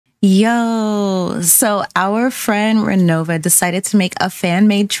Yo, so our friend Renova decided to make a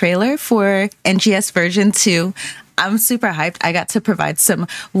fan-made trailer for NGS version 2. I'm super hyped. I got to provide some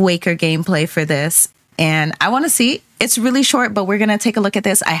Waker gameplay for this, and I want to see. It's really short, but we're going to take a look at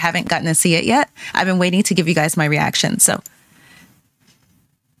this. I haven't gotten to see it yet. I've been waiting to give you guys my reaction, so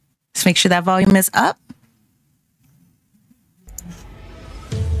let's make sure that volume is up.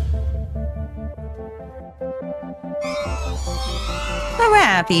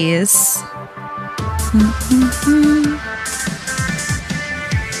 Rappies.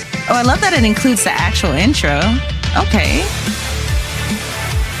 Oh, I love that it includes the actual intro. Okay.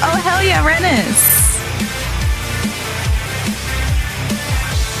 Oh, hell yeah, Rennis.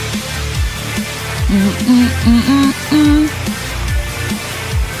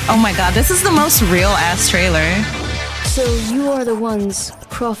 Oh my god, this is the most real ass trailer. So you are the ones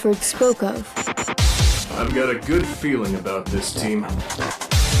Crawford spoke of. I've got a good feeling about this team.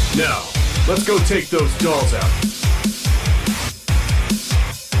 Now, let's go take those dolls out.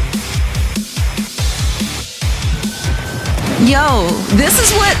 Yo, this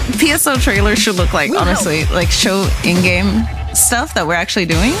is what PSO trailers should look like, honestly. Like, show in-game stuff that we're actually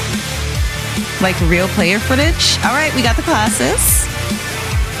doing. Like, real player footage. All right, we got the classes.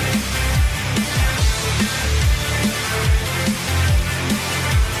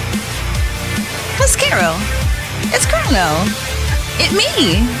 What's Carol? It's Chrono. It's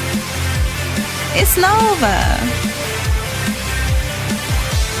me. It's Nova.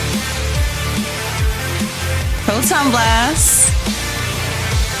 Proton Blast.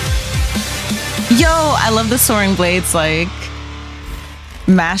 Yo, I love the Soaring Blades, like,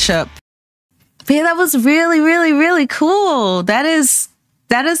 mashup. But yeah, that was really, really, really cool. That is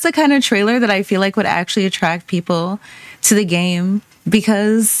the kind of trailer that I feel like would actually attract people to the game,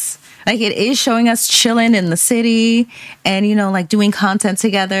 because like it is showing us chilling in the city and, you know, like doing content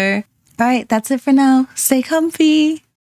together. All right, that's it for now. Stay comfy.